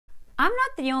I'm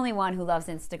not the only one who loves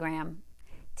Instagram.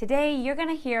 Today, you're going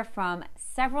to hear from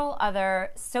several other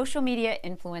social media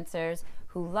influencers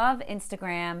who love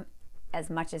Instagram as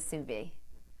much as Subi.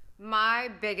 My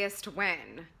biggest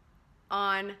win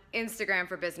on Instagram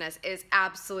for business is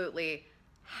absolutely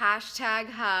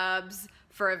 #hubs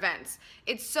for events.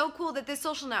 It's so cool that this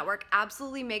social network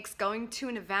absolutely makes going to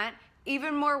an event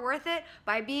even more worth it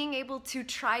by being able to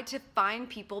try to find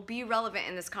people, be relevant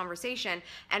in this conversation,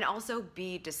 and also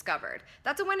be discovered.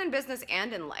 That's a win in business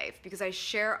and in life because I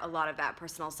share a lot of that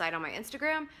personal side on my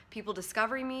Instagram, people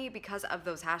discovering me because of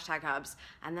those #hubs,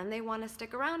 and then they want to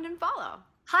stick around and follow.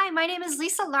 Hi, my name is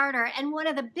Lisa Larder, and one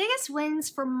of the biggest wins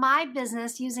for my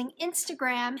business using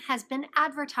Instagram has been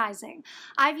advertising.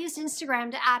 I've used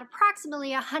Instagram to add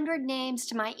approximately 100 names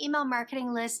to my email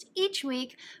marketing list each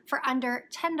week for under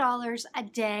 $10 a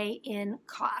day in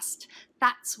cost.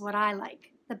 That's what I like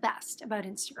the best about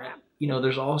Instagram. You know,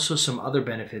 there's also some other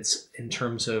benefits in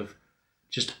terms of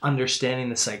just understanding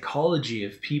the psychology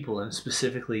of people, and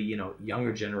specifically,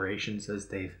 younger generations as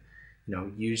they've,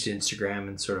 used Instagram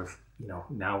and sort of,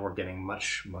 now we're getting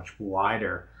much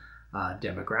wider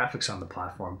demographics on the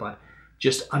platform, but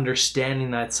just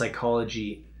understanding that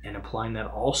psychology and applying that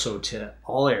also to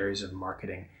all areas of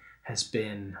marketing has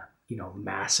been,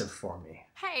 massive for me.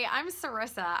 Hey, I'm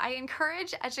Sarissa. I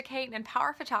encourage, educate, and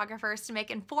empower photographers to make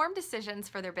informed decisions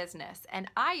for their business, and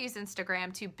I use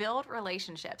Instagram to build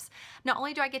relationships. Not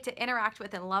only do I get to interact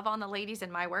with and love on the ladies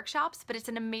in my workshops, but it's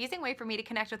an amazing way for me to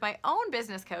connect with my own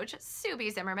business coach,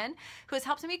 Subi Zimmerman, who has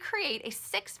helped me create a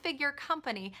 6-figure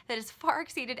company that has far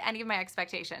exceeded any of my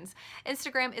expectations.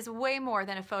 Instagram is way more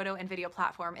than a photo and video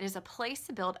platform. It is a place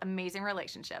to build amazing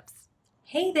relationships.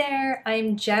 Hey there,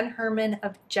 I'm Jen Herman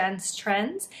of Jen's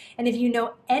Trends, and if you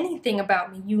know anything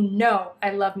about me, you know I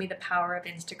love me the power of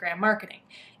Instagram marketing.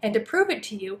 And to prove it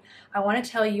to you, I want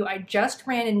to tell you I just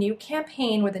ran a new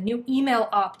campaign with a new email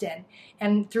opt-in,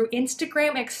 and through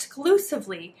Instagram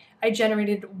exclusively, I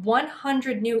generated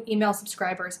 100 new email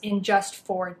subscribers in just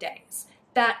 4 days.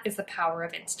 That is the power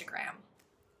of Instagram.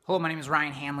 Hello, my name is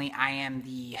Ryan Hanley. I am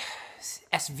the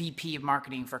SVP of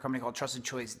marketing for a company called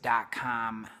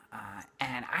TrustedChoice.com,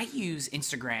 and I use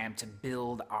Instagram to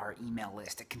build our email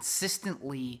list. It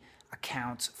consistently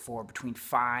accounts for between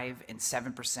 5 and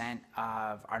 7%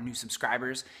 of our new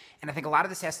subscribers, and I think a lot of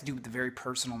this has to do with the very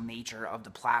personal nature of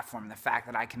the platform, the fact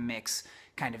that I can mix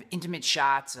kind of intimate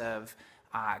shots of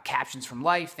captions from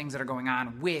life, things that are going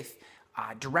on, with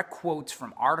direct quotes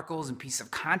from articles and pieces of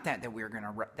content that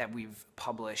we've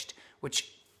published,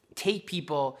 which take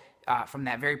people from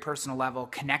that very personal level,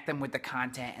 connect them with the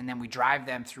content, and then we drive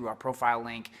them through our profile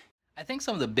link. I think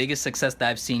some of the biggest success that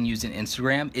I've seen using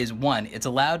Instagram is, one, it's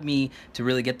allowed me to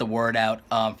really get the word out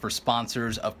for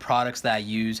sponsors of products that I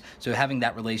use, so having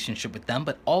that relationship with them,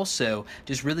 but also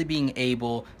just really being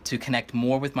able to connect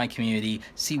more with my community,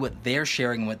 see what they're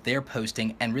sharing, what they're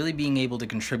posting, and really being able to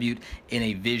contribute in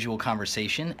a visual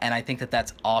conversation. And I think that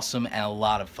that's awesome and a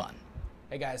lot of fun.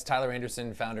 Hey guys, Tyler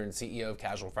Anderson, founder and CEO of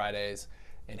Casual Fridays.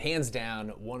 And hands down,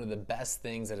 one of the best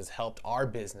things that has helped our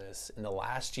business in the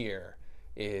last year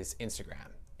is Instagram,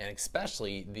 and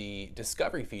especially the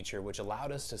discovery feature, which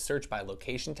allowed us to search by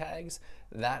location tags.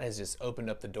 That has just opened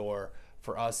up the door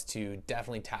for us to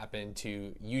definitely tap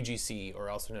into UGC, or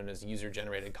also known as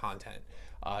user-generated content.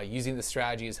 Using the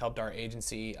strategy has helped our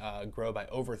agency grow by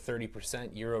over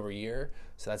 30% year over year,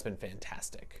 so that's been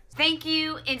fantastic. Thank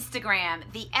you, Instagram.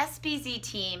 The SPZ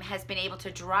team has been able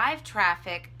to drive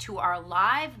traffic to our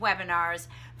live webinars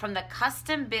from the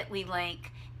custom bit.ly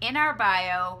link in our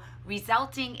bio,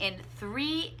 resulting in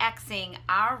 3xing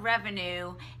our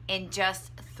revenue in just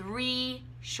 3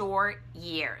 short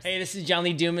years. Hey, this is John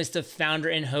Lee Dumas, the founder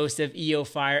and host of EO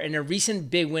Fire, and a recent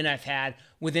big win I've had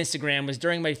with Instagram was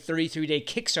during my 33-day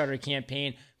Kickstarter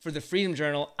campaign for the Freedom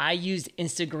Journal. I used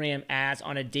Instagram ads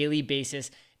on a daily basis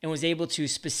and was able to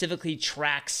specifically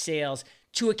track sales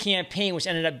to a campaign which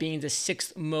ended up being the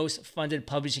 6th most funded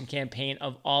publishing campaign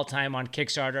of all time on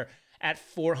Kickstarter at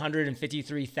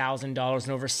 $453,000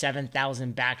 and over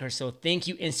 7,000 backers. So thank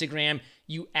you, Instagram.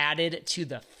 You added to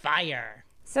the fire.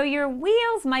 So your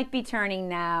wheels might be turning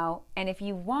now, and if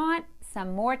you want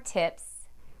some more tips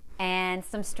and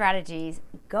some strategies,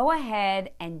 go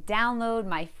ahead and download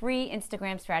my free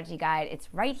Instagram strategy guide. It's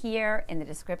right here in the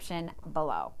description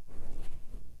below.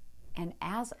 And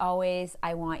as always,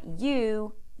 I want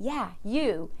you,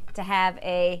 you, to have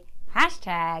a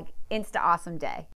 #InstaAwesomeDay.